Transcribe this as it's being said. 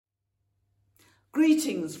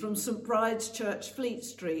Greetings from St Bride's Church, Fleet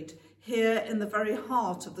Street, here in the very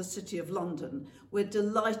heart of the City of London. We're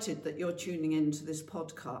delighted that you're tuning in to this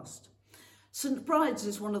podcast. St Bride's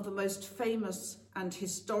is one of the most famous and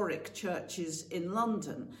historic churches in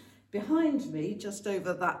London. Behind me, just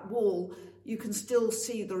over that wall, you can still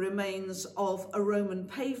see the remains of a Roman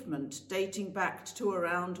pavement dating back to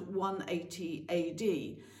around 180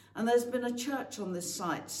 AD. And there's been a church on this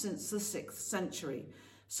site since the 6th century.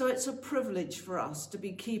 So it's a privilege for us to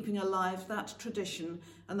be keeping alive that tradition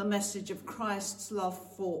and the message of Christ's love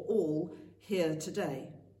for all here today.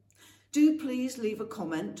 Do please leave a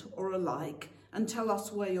comment or a like and tell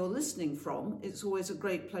us where you're listening from. It's always a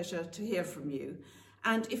great pleasure to hear from you.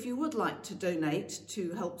 And if you would like to donate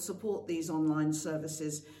to help support these online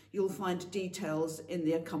services, you'll find details in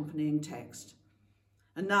the accompanying text.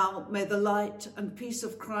 And now may the light and peace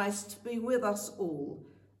of Christ be with us all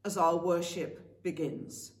as our worship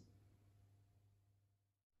begins.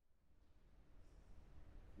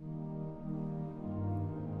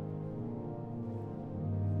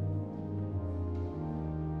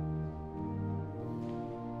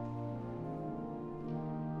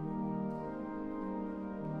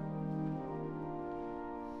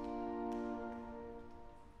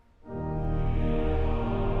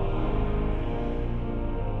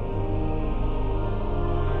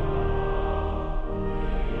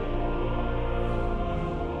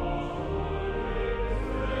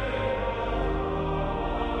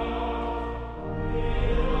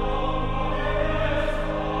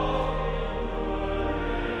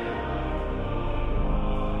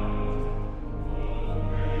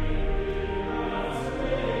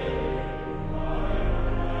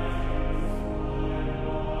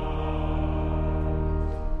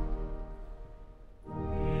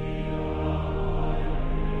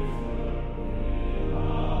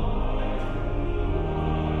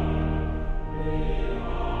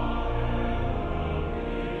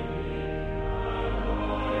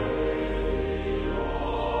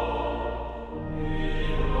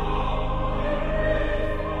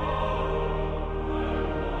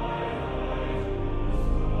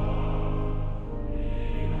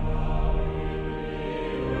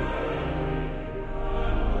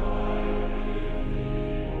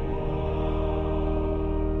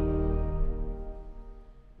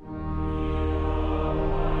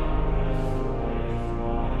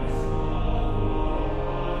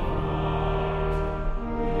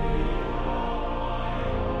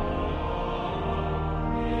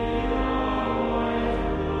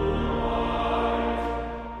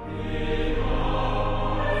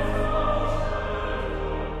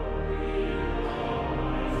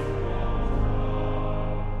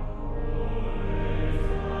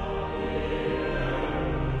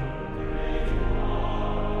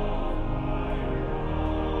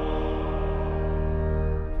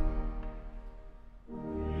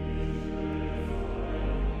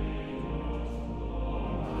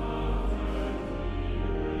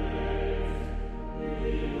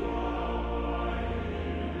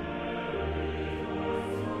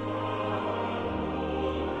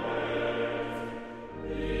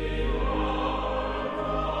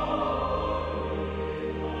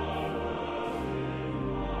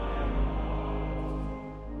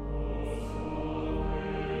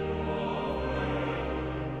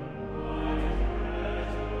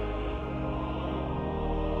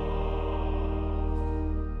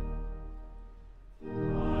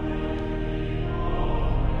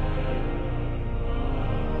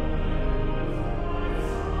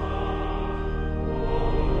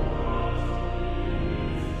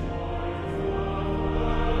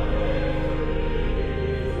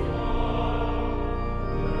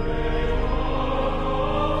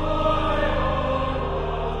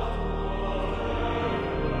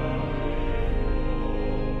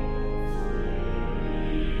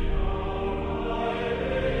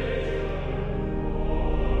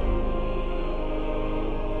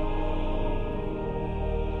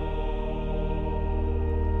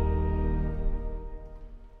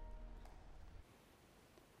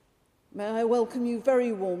 May I welcome you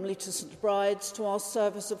very warmly to St Bride's to our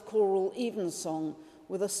service of choral evensong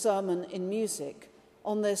with a sermon in music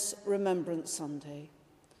on this Remembrance Sunday.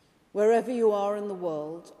 Wherever you are in the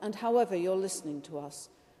world and however you're listening to us,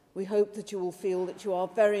 we hope that you will feel that you are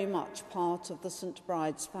very much part of the St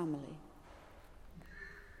Bride's family.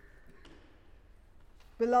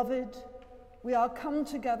 Beloved, we are come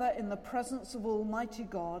together in the presence of Almighty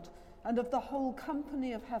God and of the whole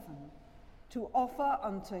company of heaven, to offer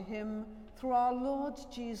unto him, through our Lord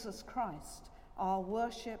Jesus Christ, our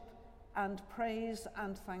worship and praise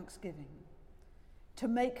and thanksgiving, to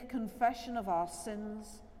make confession of our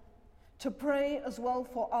sins, to pray as well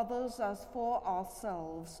for others as for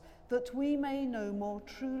ourselves, that we may know more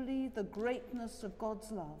truly the greatness of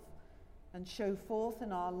God's love and show forth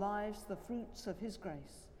in our lives the fruits of his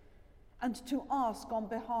grace, and to ask on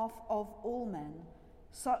behalf of all men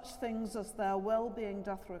such things as their well-being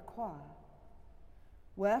doth require.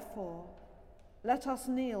 Wherefore, let us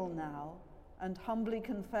kneel now and humbly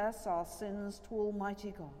confess our sins to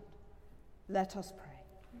Almighty God. Let us pray.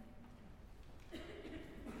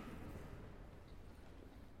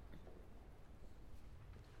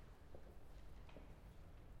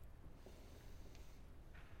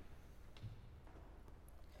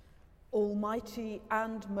 Almighty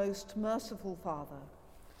and most merciful Father,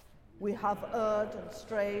 we have erred and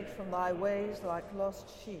strayed from thy ways like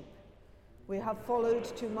lost sheep. We have followed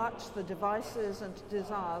too much the devices and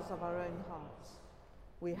desires of our own hearts.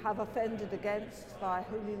 We have offended against thy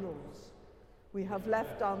holy laws. We have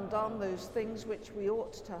left undone those things which we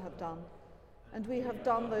ought to have done, and we have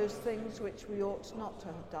done those things which we ought not to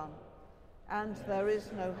have done, and there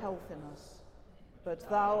is no health in us. But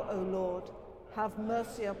thou, O Lord, have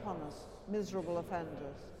mercy upon us, miserable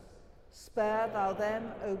offenders. Spare thou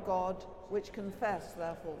them, O God, which confess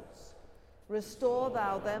their faults. Restore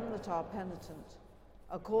thou them that are penitent,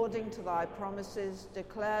 according to thy promises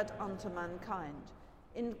declared unto mankind,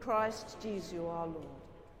 in Christ Jesus our Lord.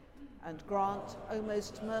 And grant, O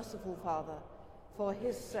most merciful Father, for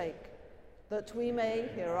his sake, that we may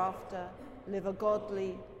hereafter live a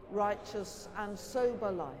godly, righteous, and sober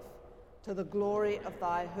life, to the glory of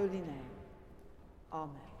thy holy name.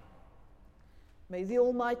 Amen. May the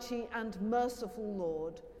Almighty and merciful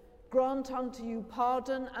Lord grant unto you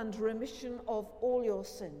pardon and remission of all your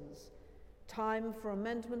sins, time for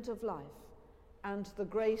amendment of life, and the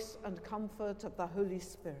grace and comfort of the Holy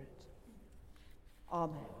Spirit.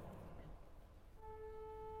 Amen.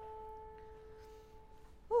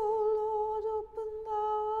 O Lord, open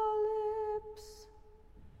thou our lips.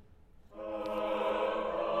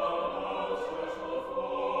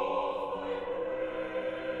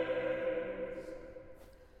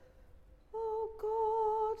 O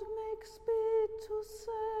God, make speed to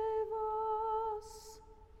save us.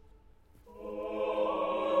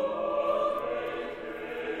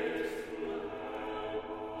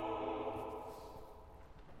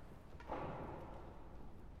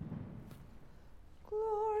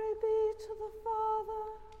 Glory be to the Father,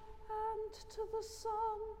 and to the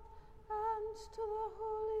Son, and to the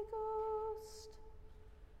Holy Ghost.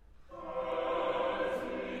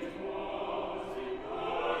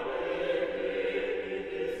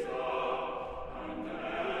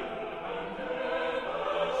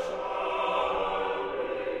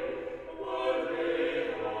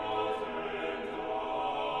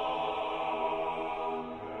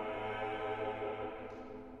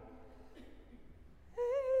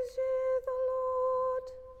 Praise ye the Lord.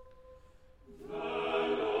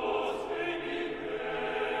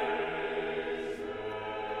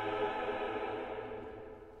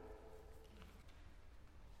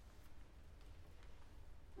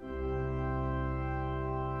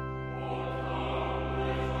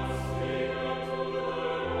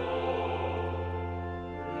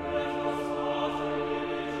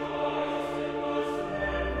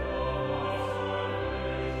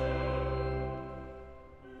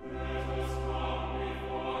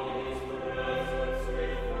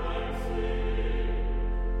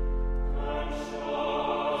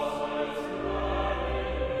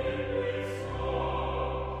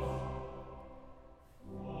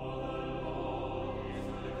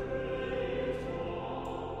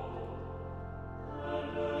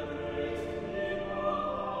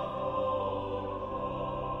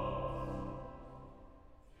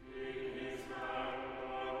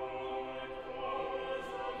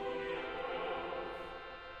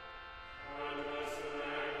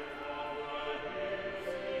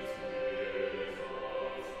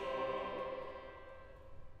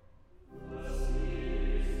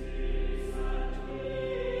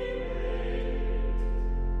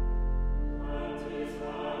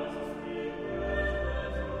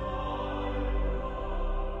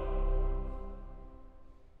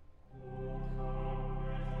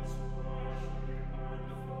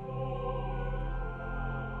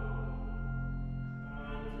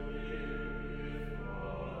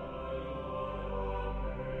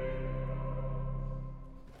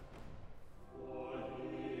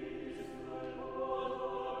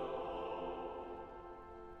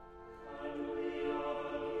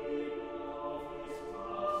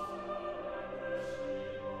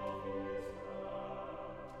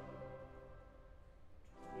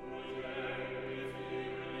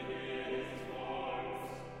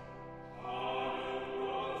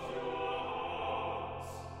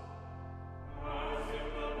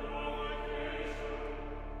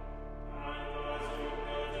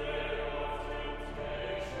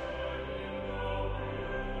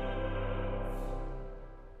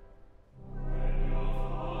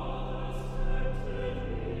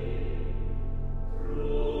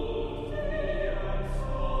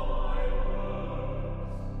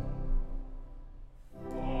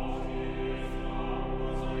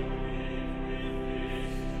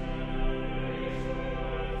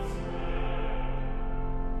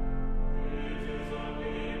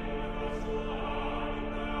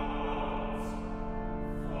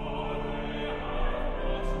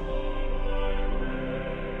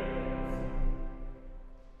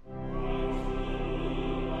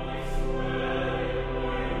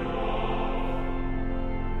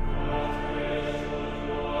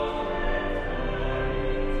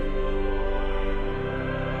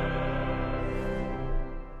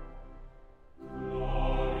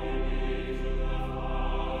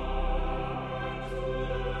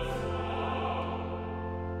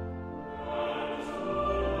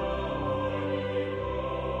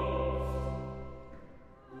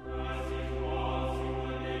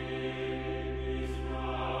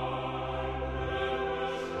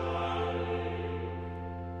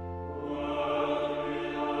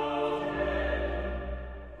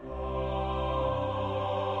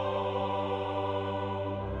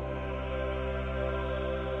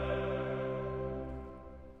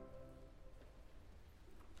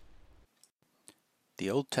 The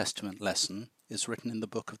Old Testament lesson is written in the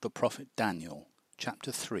book of the prophet Daniel,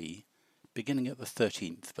 chapter 3, beginning at the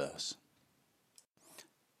 13th verse.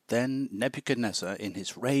 Then Nebuchadnezzar, in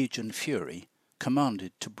his rage and fury,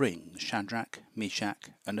 commanded to bring Shadrach, Meshach,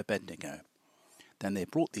 and Abednego. Then they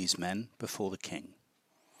brought these men before the king.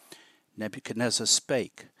 Nebuchadnezzar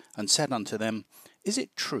spake, and said unto them, Is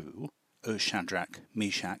it true, O Shadrach,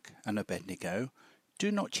 Meshach, and Abednego, do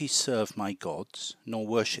not ye serve my gods, nor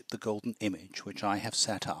worship the golden image which I have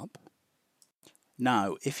set up?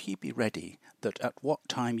 Now if ye be ready, that at what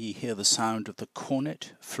time ye hear the sound of the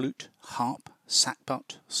cornet, flute, harp,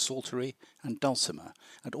 sackbut, psaltery, and dulcimer,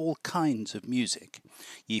 and all kinds of music,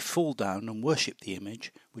 ye fall down and worship the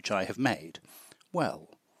image which I have made, well.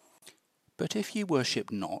 But if ye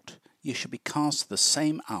worship not, ye shall be cast the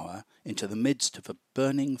same hour into the midst of a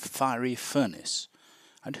burning fiery furnace.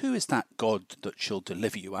 And who is that God that shall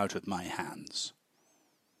deliver you out of my hands?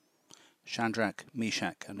 Shadrach,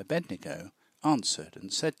 Meshach, and Abednego answered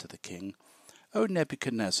and said to the king, O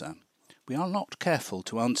Nebuchadnezzar, we are not careful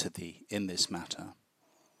to answer thee in this matter.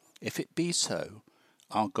 If it be so,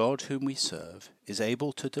 our God whom we serve is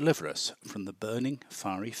able to deliver us from the burning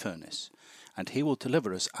fiery furnace, and he will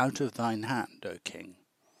deliver us out of thine hand, O king.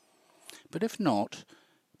 But if not,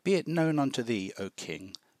 be it known unto thee, O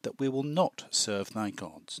king, that we will not serve thy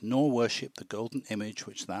gods, nor worship the golden image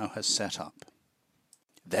which thou hast set up.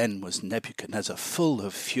 Then was Nebuchadnezzar full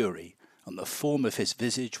of fury, and the form of his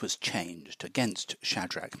visage was changed against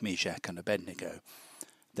Shadrach, Meshach, and Abednego.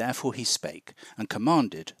 Therefore he spake, and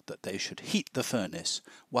commanded that they should heat the furnace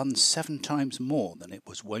 7 times more than it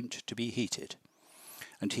was wont to be heated.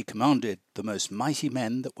 And he commanded the most mighty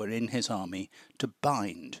men that were in his army to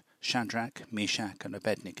bind Shadrach, Meshach, and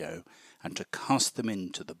Abednego, and to cast them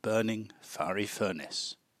into the burning fiery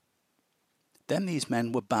furnace. Then these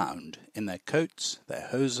men were bound in their coats, their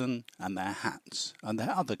hosen, and their hats, and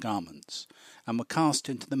their other garments, and were cast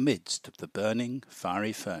into the midst of the burning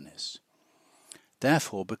fiery furnace.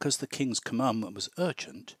 Therefore, because the king's commandment was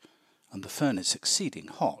urgent, and the furnace exceeding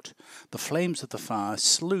hot, the flames of the fire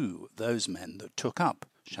slew those men that took up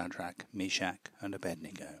Shadrach, Meshach, and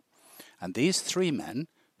Abednego. And these 3 men,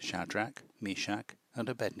 Shadrach, Meshach, and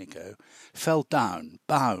Abednego, fell down,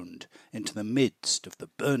 bound, into the midst of the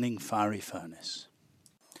burning fiery furnace.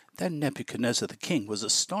 Then Nebuchadnezzar the king was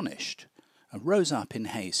astonished, and rose up in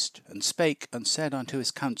haste, and spake and said unto his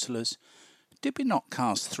counsellors, Did we not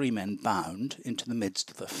cast 3 men bound into the midst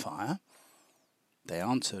of the fire? They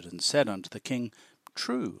answered and said unto the king,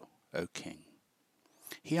 True, O king.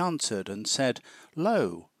 He answered and said,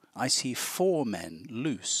 Lo, I see 4 men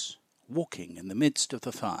loose, walking in the midst of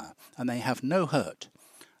the fire, and they have no hurt,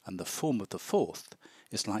 and the form of the 4th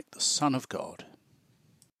is like the Son of God.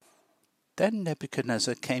 Then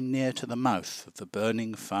Nebuchadnezzar came near to the mouth of the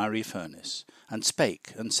burning fiery furnace, and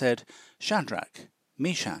spake, and said, Shadrach,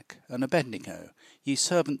 Meshach, and Abednego, ye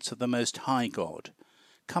servants of the Most High God,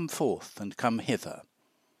 come forth and come hither.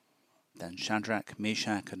 Then Shadrach,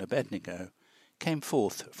 Meshach, and Abednego came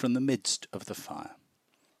forth from the midst of the fire.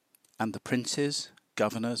 And the princes,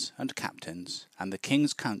 governors, and captains, and the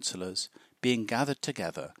king's counsellors, being gathered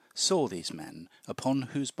together, saw these men, upon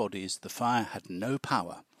whose bodies the fire had no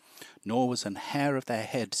power, nor was an hair of their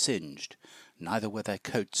head singed, neither were their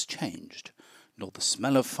coats changed, nor the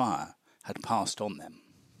smell of fire had passed on them.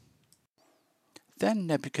 Then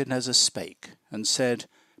Nebuchadnezzar spake, and said,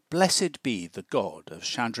 Blessed be the God of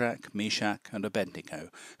Shadrach, Meshach, and Abednego,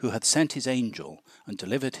 who hath sent his angel, and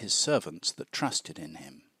delivered his servants that trusted in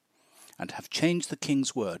him, and have changed the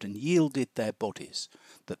king's word, and yielded their bodies,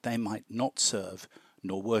 that they might not serve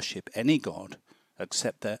nor worship any god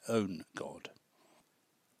except their own God.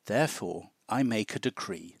 Therefore I make a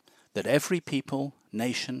decree, that every people,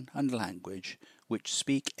 nation, and language, which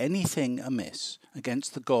speak anything amiss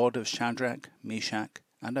against the God of Shadrach, Meshach,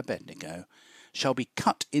 and Abednego, shall be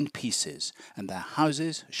cut in pieces, and their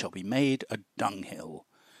houses shall be made a dunghill,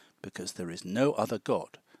 because there is no other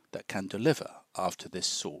God that can deliver after this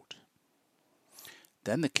sort.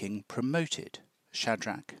 Then the king promoted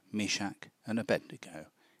Shadrach, Meshach, and Abednego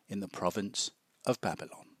in the province of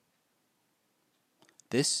Babylon.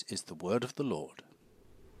 This is the word of the Lord.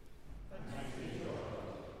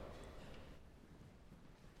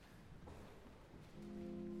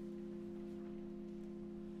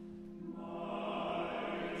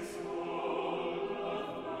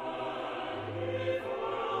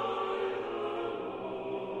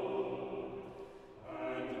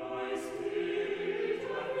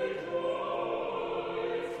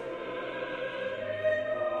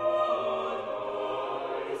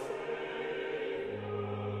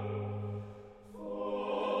 For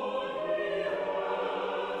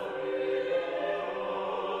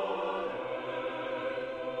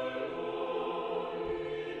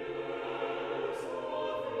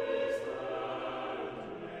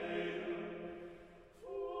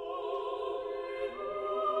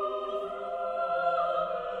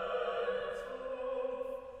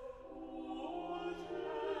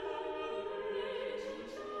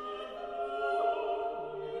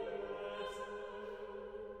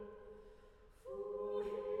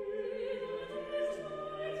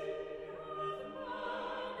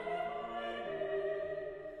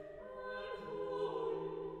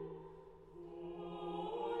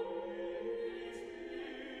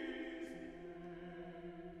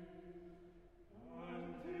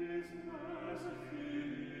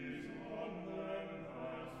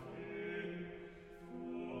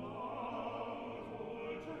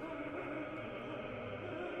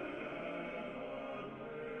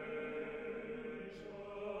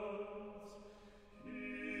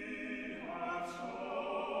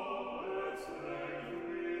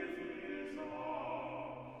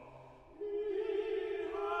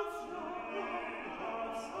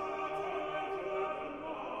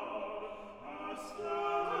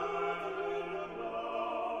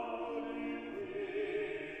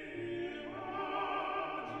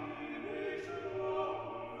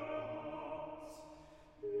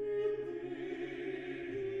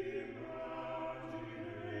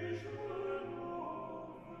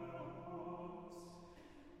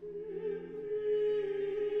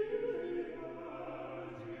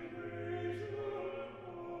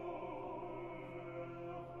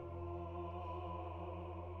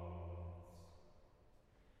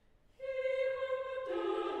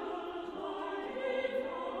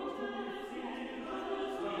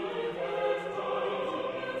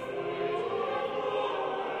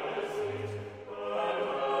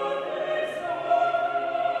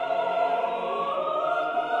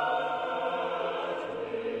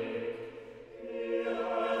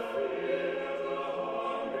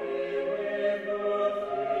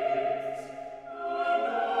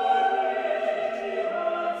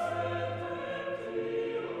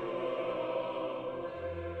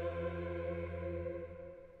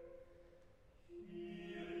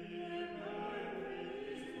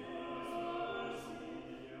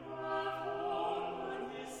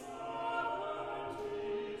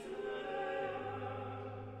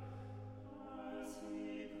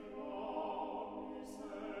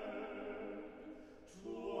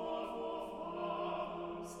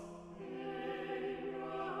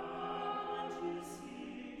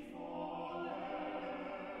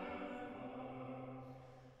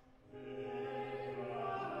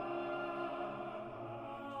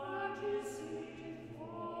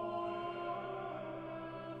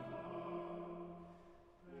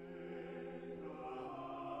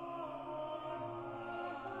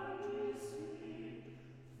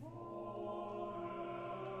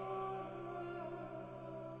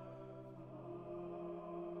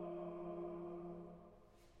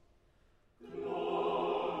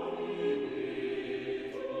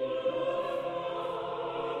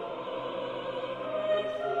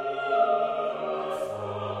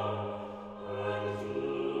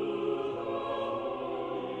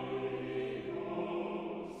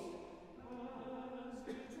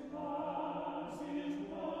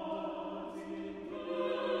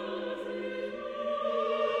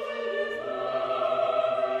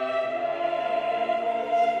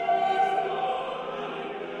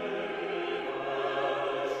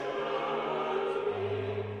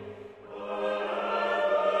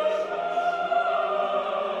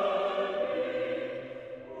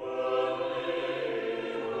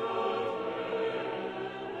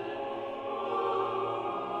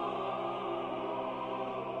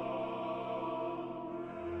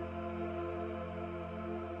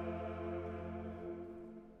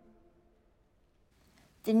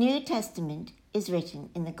The New Testament is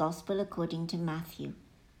written in the Gospel according to Matthew,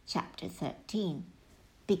 chapter 13,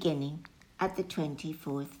 beginning at the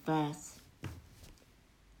 24th verse.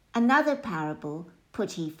 Another parable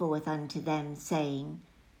put he forth unto them, saying,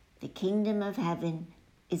 The kingdom of heaven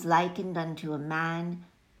is likened unto a man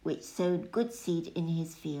which sowed good seed in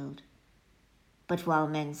his field. But while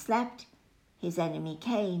men slept, his enemy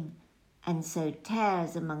came and sowed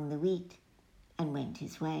tares among the wheat, and went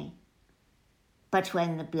his way. But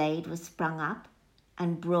when the blade was sprung up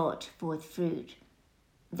and brought forth fruit,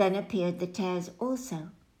 then appeared the tares also.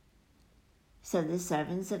 So the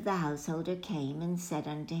servants of the householder came and said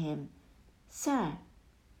unto him, Sir,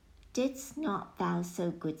 didst not thou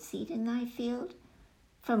sow good seed in thy field?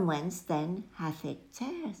 From whence then hath it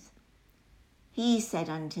tares? He said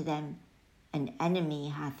unto them, An enemy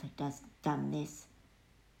hath done this.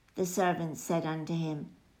 The servants said unto him,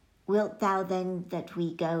 Wilt thou then that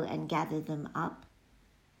we go and gather them up?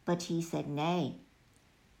 But he said, Nay,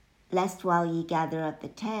 lest while ye gather up the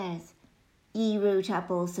tares, ye root up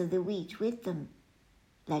also the wheat with them.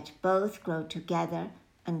 Let both grow together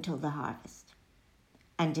until the harvest.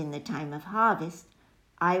 And in the time of harvest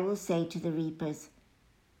I will say to the reapers,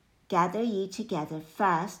 Gather ye together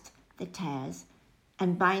first the tares,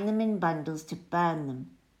 and bind them in bundles to burn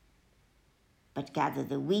them, but gather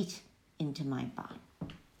the wheat into my barn.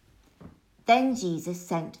 Then Jesus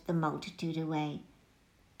sent the multitude away,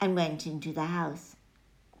 and went into the house.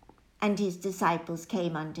 And his disciples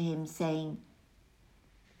came unto him, saying,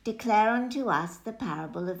 Declare unto us the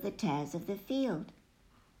parable of the tares of the field.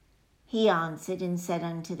 He answered and said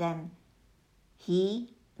unto them,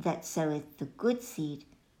 He that soweth the good seed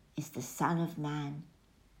is the Son of Man.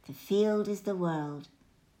 The field is the world.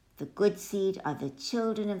 The good seed are the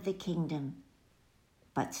children of the kingdom,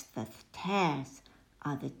 but the tares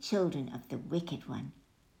are the children of the wicked one.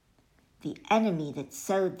 The enemy that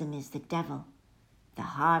sowed them is the devil. The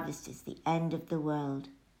harvest is the end of the world,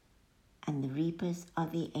 and the reapers are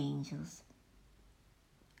the angels.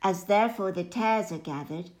 As therefore the tares are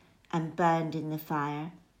gathered and burned in the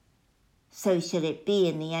fire, so shall it be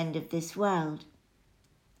in the end of this world.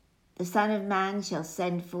 The Son of Man shall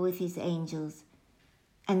send forth his angels,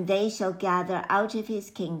 and they shall gather out of his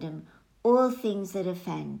kingdom all things that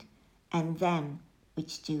offend, and them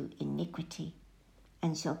which do iniquity,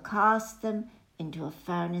 and shall cast them into a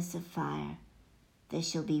furnace of fire. There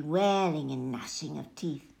shall be wailing and gnashing of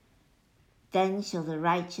teeth. Then shall the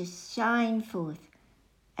righteous shine forth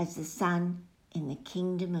as the sun in the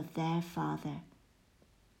kingdom of their Father.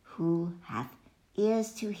 Who hath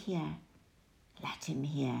ears to hear, let him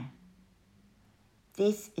hear.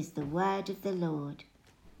 This is the word of the Lord.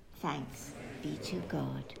 Thanks be to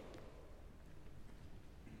God.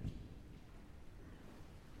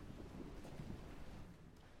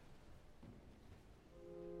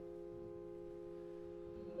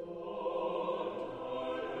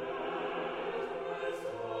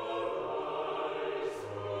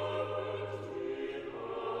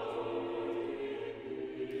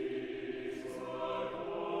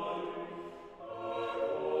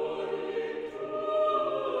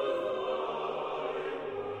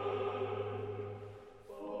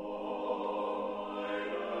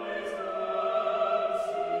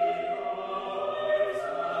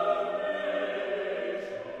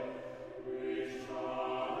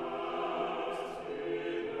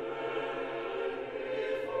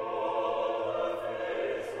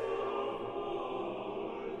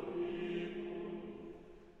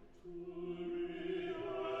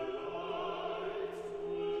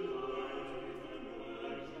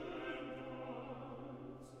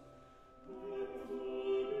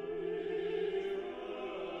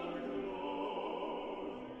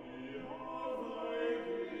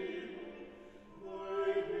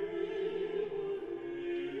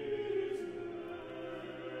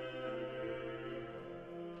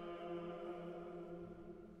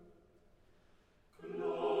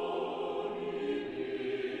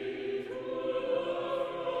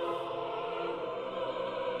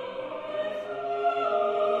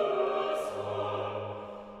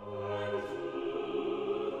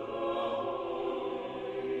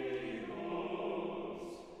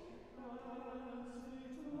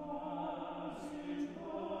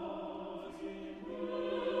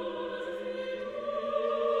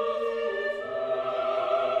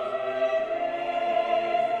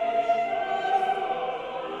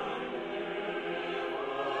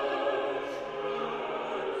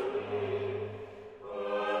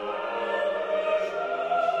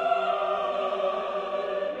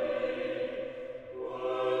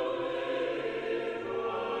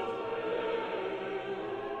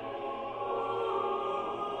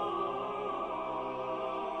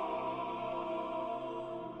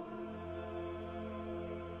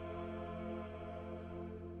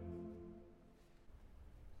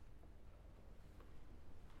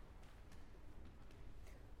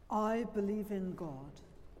 I believe in God,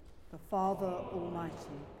 the Father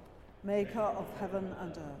Almighty, maker of heaven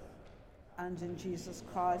and earth, and in Jesus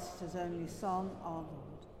Christ, his only Son, our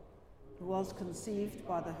Lord, who was conceived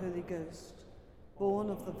by the Holy Ghost, born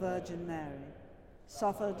of the Virgin Mary,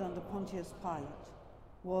 suffered under Pontius Pilate,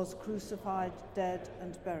 was crucified, dead,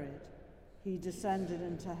 and buried. He descended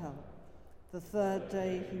into hell. The third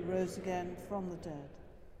day he rose again from the dead.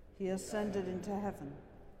 He ascended into heaven,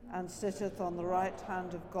 and sitteth on the right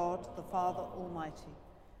hand of God, the Father Almighty.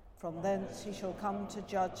 From thence he shall come to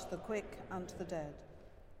judge the quick and the dead.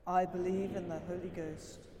 I believe in the Holy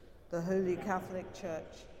Ghost, the Holy Catholic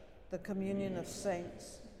Church, the communion of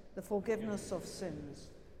saints, the forgiveness of sins,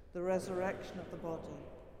 the resurrection of the body,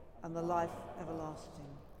 and the life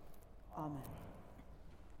everlasting. Amen.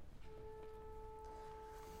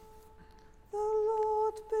 The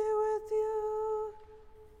Lord be with you.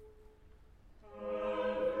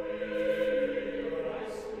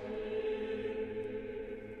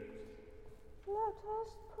 Let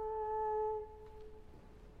us pray.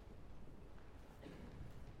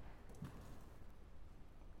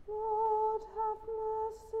 Lord, have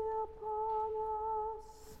mercy upon us.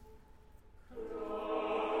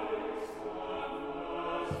 Christ, have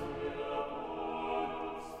mercy upon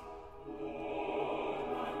us. Lord,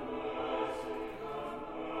 have mercy upon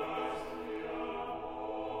us.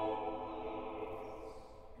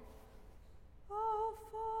 Our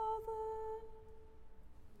Father,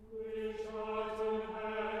 which art in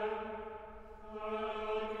heaven,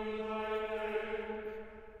 hallowed be thy name.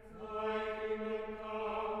 Thy kingdom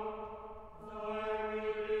come, thy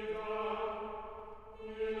will be done,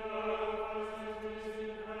 in earth as it is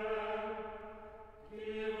in heaven.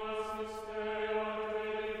 Give us this day our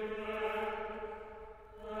daily bread,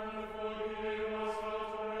 and forgive us our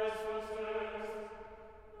trespasses,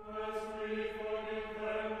 as we forgive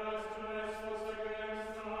them that trespass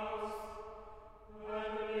against us.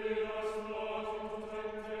 And lead us not into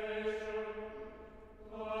temptation,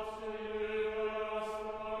 but deliver us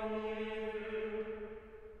from evil.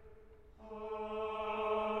 Amen.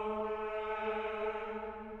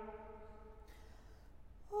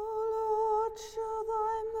 O Lord, show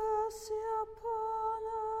thy mercy upon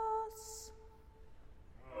us.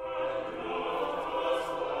 And grant us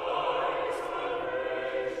thy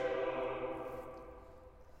salvation.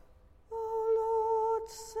 O Lord,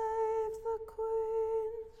 save the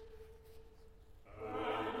Queen.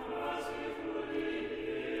 And mercifully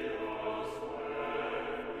hear us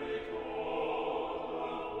when we call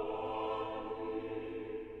upon thee.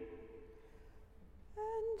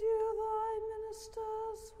 Endue thy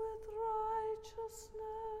ministers with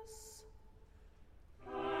righteousness.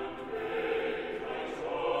 And make thy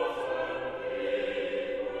chosen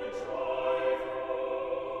people joyful.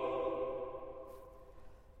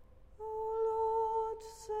 O Lord,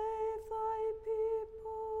 save thy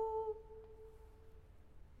people.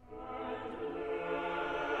 And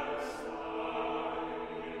bless thy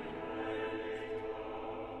inheritance.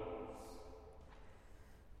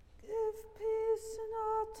 Give peace in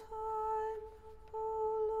our time, O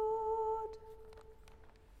Lord.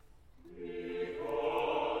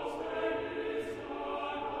 Because there is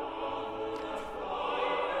none other that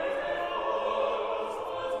findeth us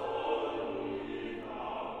but only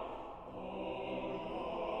thou, O Lord.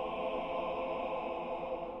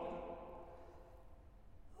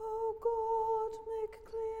 O God, make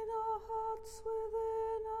clean our hearts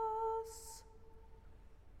within us.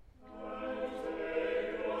 And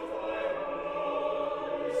take not thy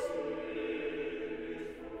Holy Spirit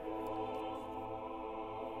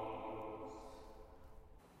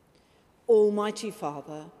Almighty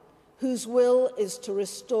Father, whose will is to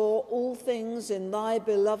restore all things in thy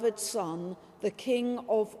beloved Son, the King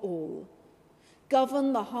of all,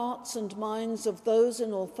 govern the hearts and minds of those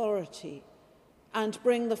in authority, and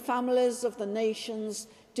bring the families of the nations,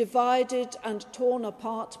 divided and torn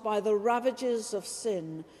apart by the ravages of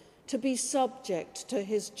sin, to be subject to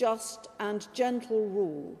his just and gentle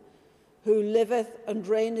rule, who liveth and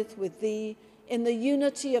reigneth with thee in the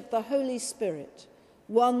unity of the Holy Spirit,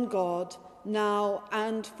 one God, now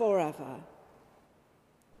and forever.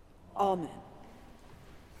 Amen.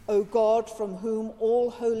 O God, from whom all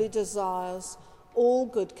holy desires, all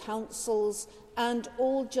good counsels, and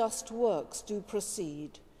all just works do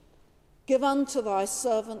proceed, give unto thy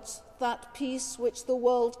servants that peace which the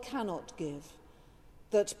world cannot give,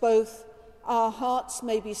 that both our hearts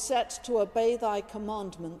may be set to obey thy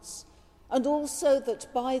commandments, and also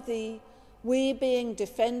that by thee we, being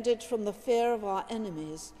defended from the fear of our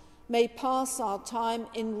enemies, may pass our time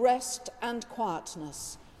in rest and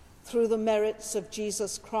quietness, through the merits of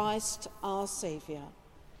Jesus Christ, our Saviour.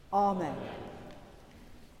 Amen.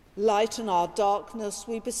 Lighten our darkness,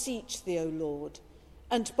 we beseech thee, O Lord,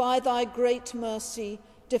 and by thy great mercy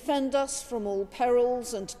defend us from all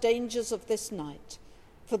perils and dangers of this night,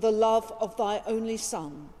 for the love of thy only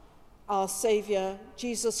Son, our Saviour,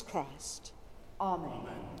 Jesus Christ. Amen.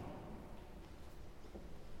 Amen.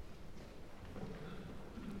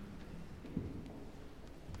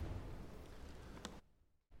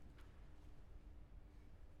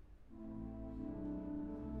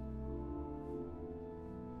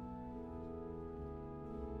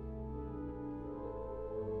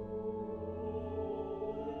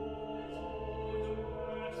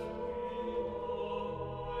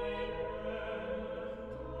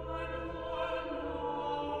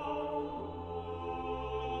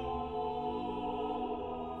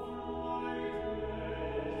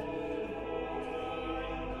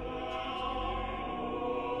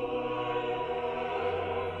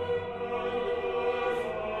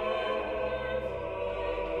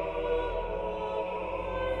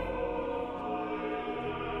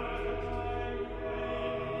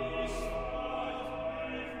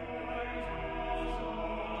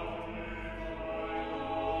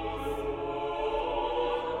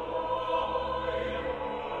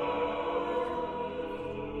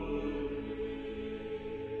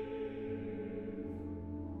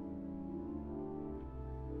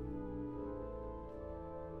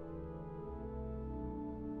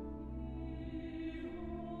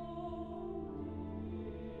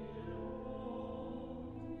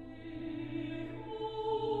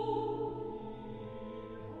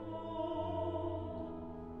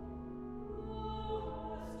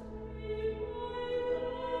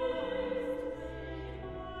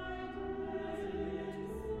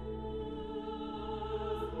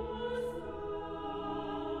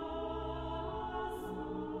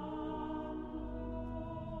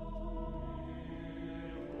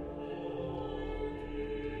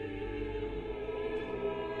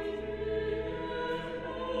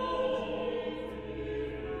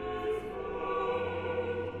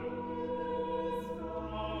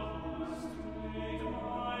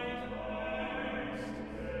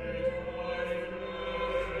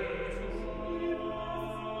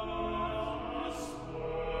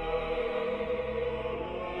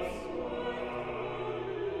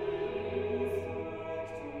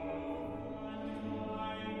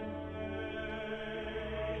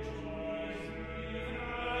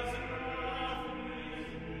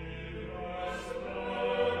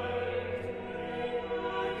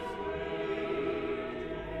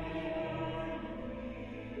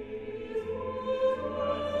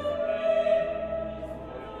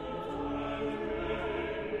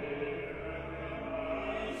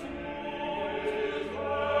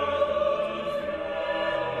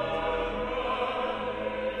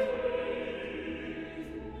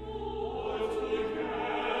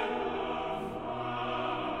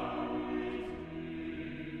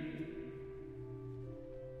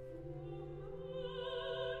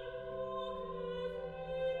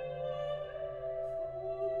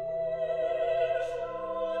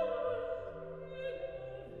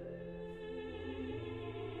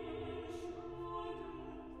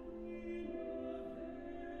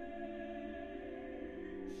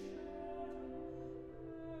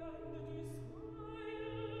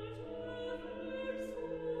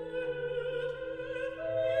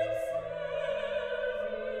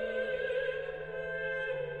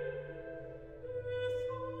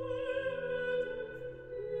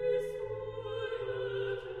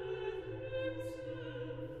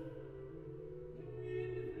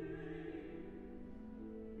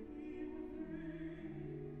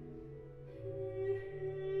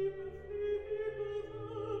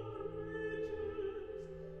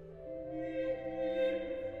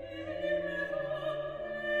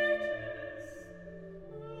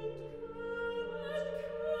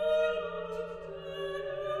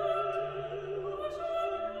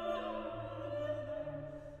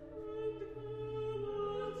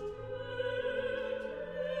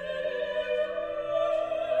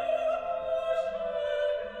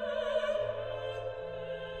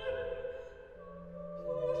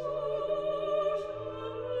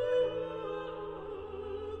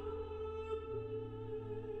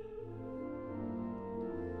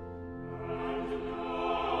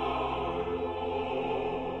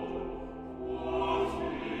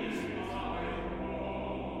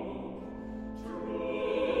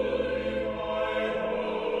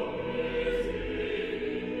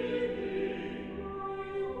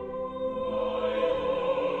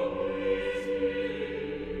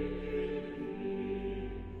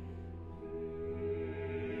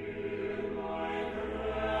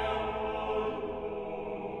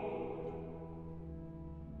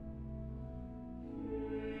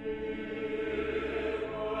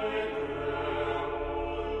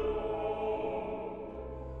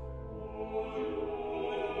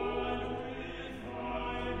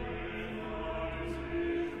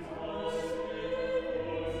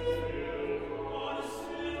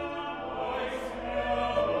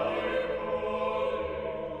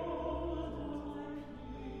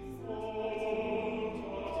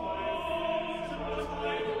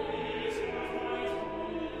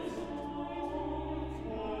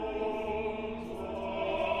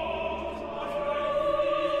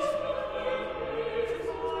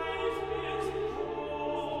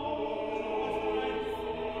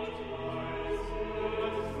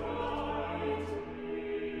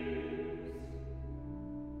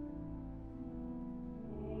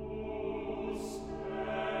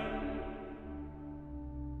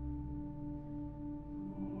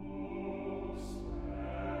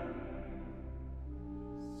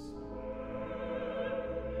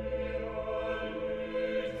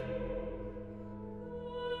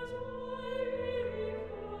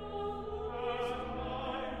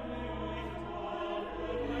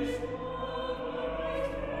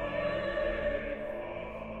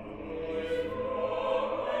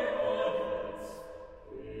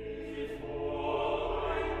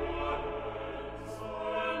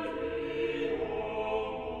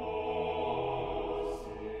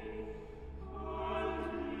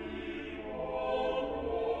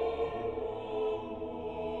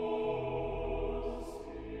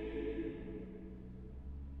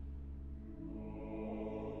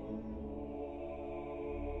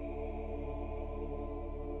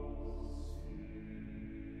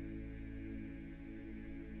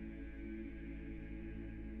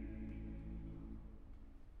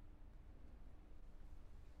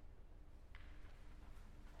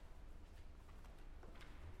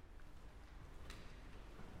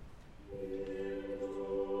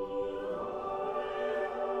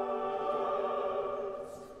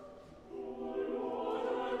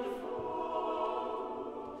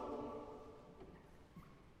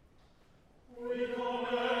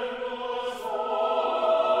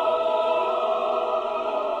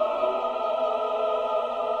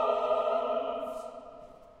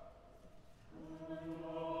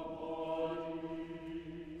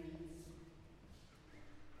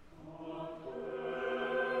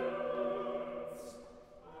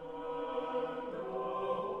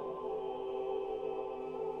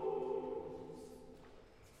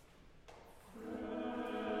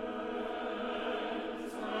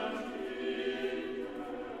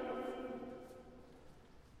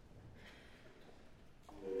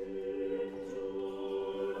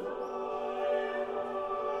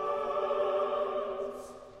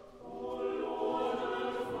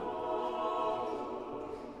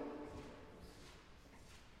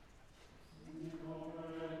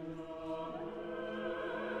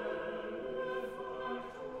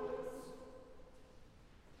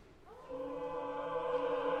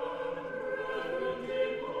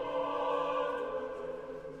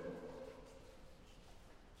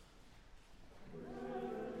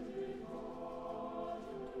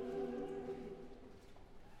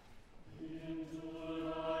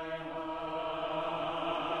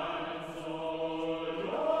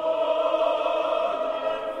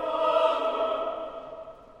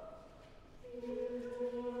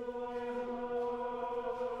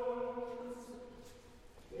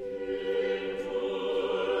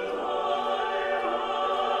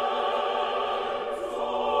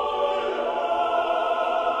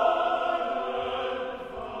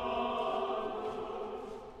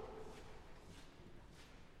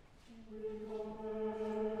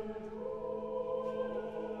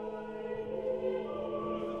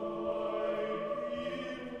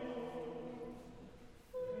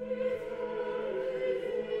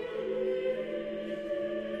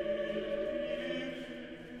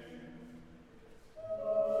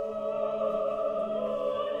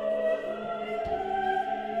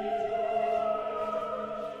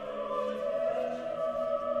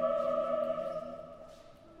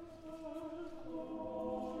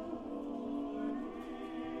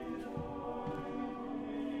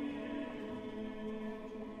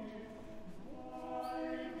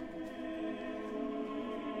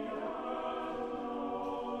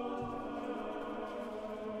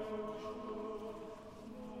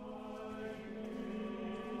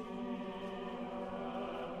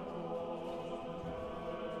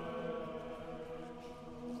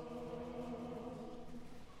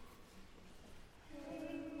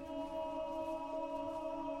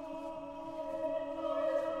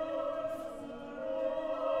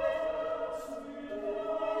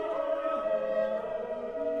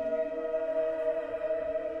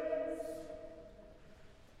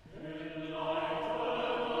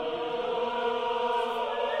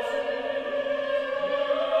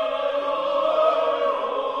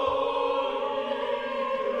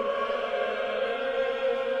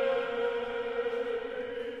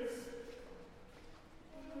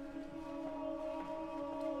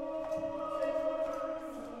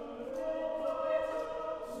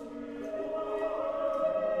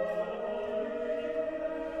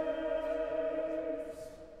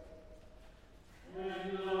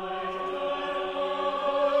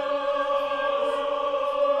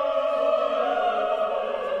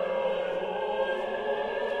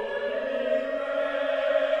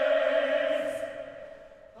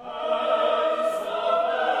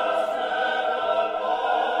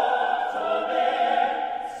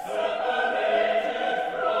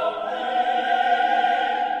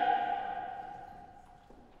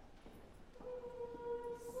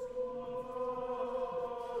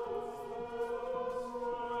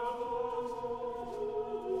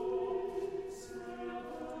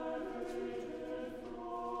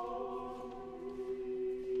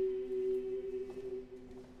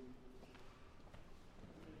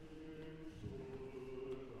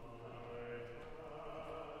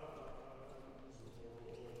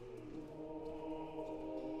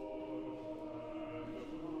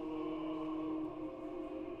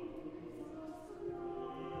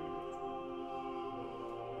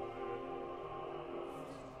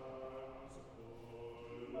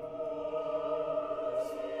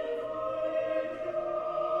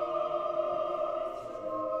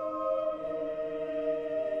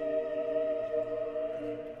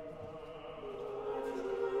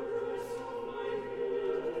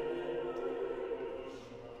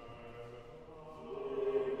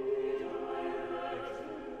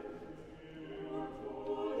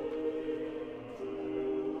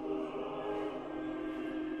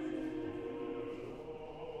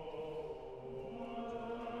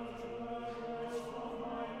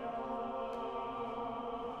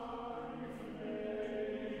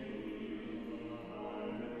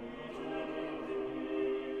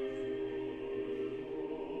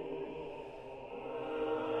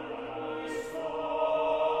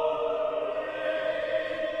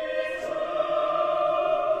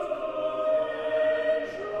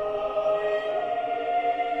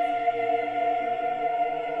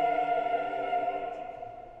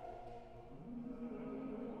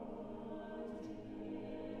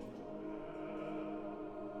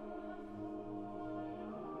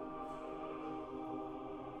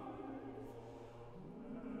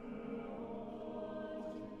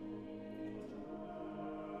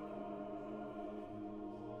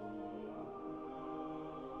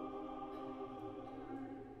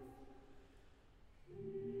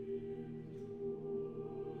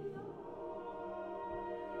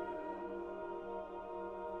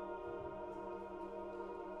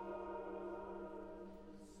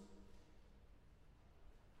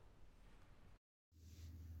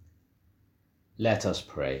 Let us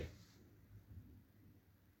pray.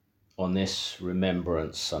 On this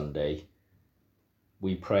Remembrance Sunday,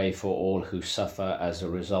 we pray for all who suffer as a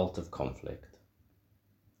result of conflict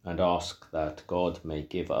and ask that God may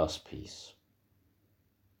give us peace.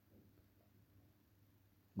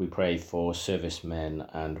 We pray for servicemen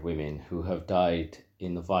and women who have died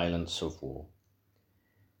in the violence of war,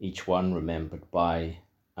 each one remembered by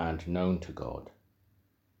and known to God.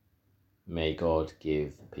 May God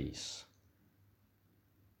give peace.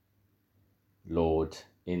 Lord,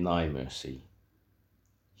 in thy mercy,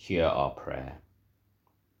 hear our prayer.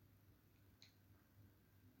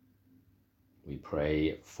 We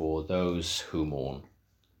pray for those who mourn,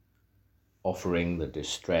 offering the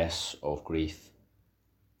distress of grief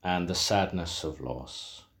and the sadness of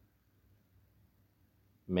loss.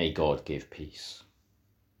 May God give peace.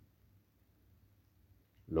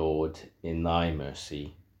 Lord, in thy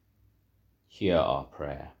mercy, hear our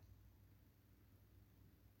prayer.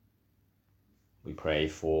 We pray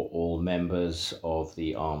for all members of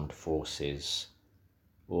the armed forces,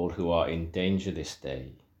 all who are in danger this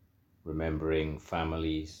day, remembering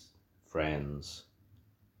families, friends,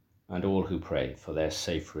 and all who pray for their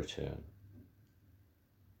safe return.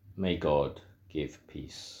 May God give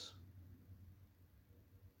peace.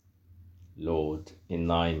 Lord, in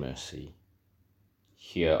thy mercy,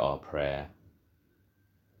 hear our prayer.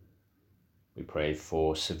 We pray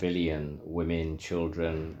for civilian women,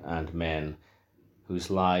 children, and men whose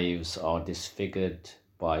lives are disfigured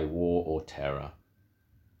by war or terror,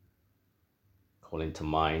 calling to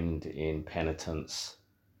mind in penitence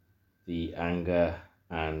the anger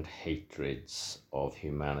and hatreds of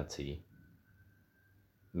humanity.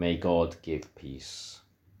 May God give peace.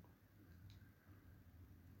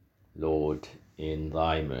 Lord, in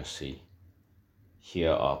thy mercy,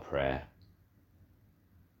 hear our prayer.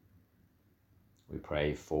 We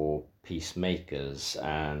pray for peacemakers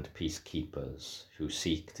and peacekeepers who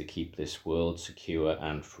seek to keep this world secure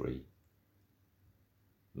and free.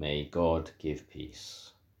 May God give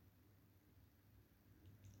peace.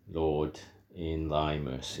 Lord, in thy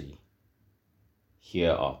mercy,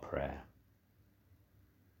 hear our prayer.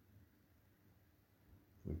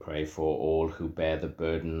 We pray for all who bear the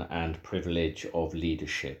burden and privilege of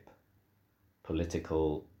leadership,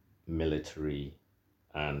 political, military,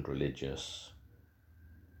 and religious.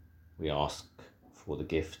 We ask for the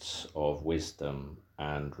gifts of wisdom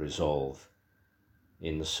and resolve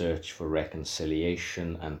in the search for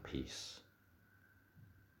reconciliation and peace.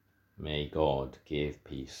 May God give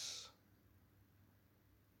peace.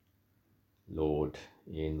 Lord,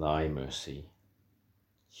 in thy mercy,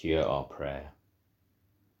 hear our prayer.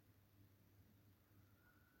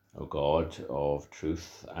 O God of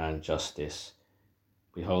truth and justice,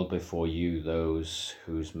 we hold before you those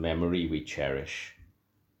whose memory we cherish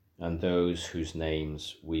and those whose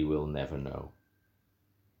names we will never know.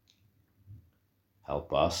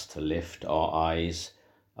 Help us to lift our eyes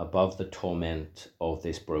above the torment of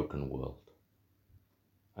this broken world,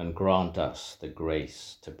 and grant us the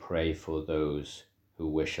grace to pray for those who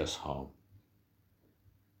wish us harm.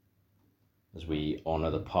 As we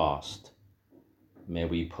honor the past, may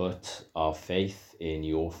we put our faith in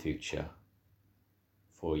your future,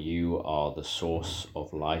 for you are the source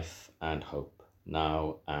of life and hope,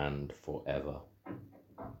 now and forever.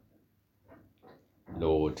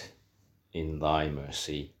 Lord, in thy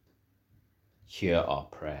mercy, hear our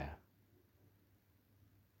prayer.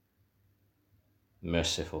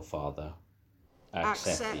 Merciful Father,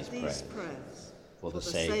 accept these prayers for the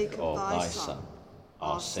sake of thy Son,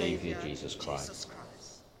 our Saviour Jesus Christ.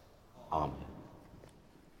 Amen.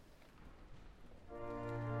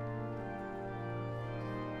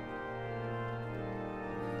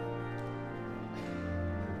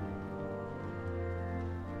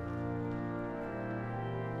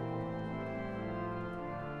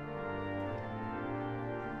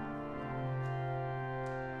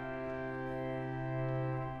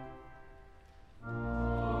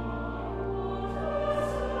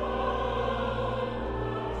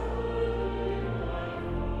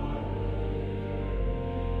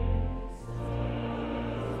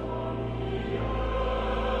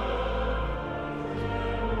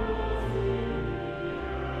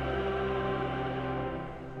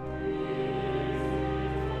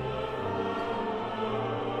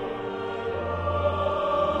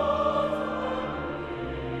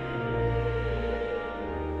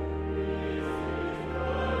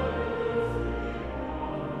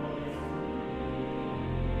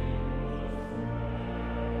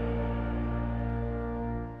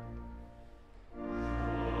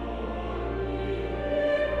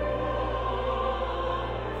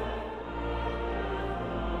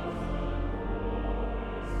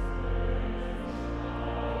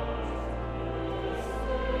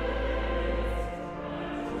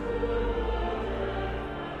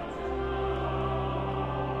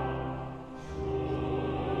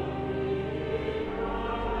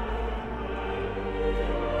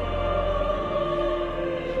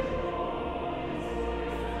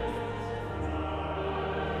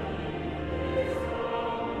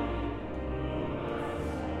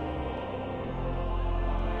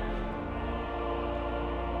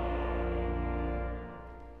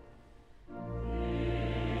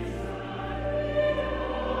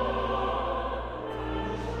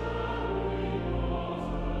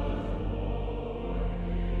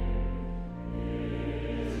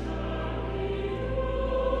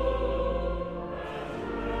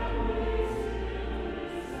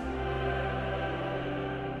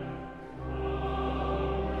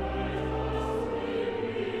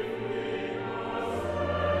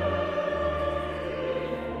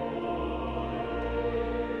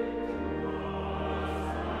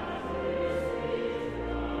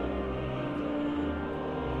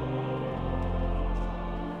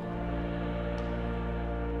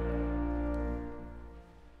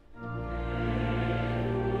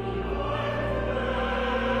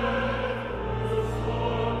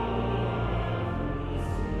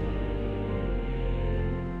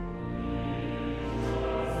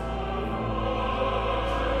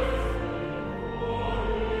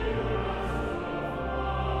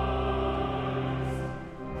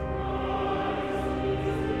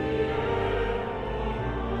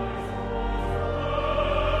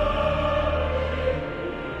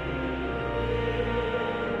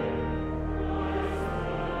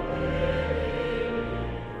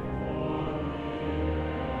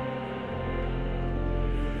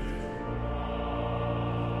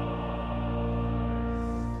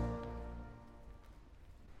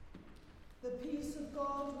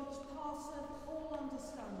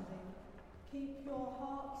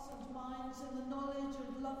 minds in the knowledge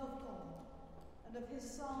and love of God and of his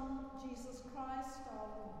Son, Jesus Christ our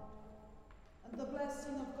Lord. And the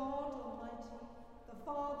blessing of God Almighty, the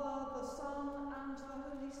Father, the Son, and the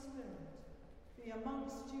Holy Spirit be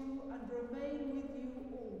amongst you and remain with you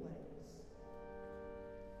always.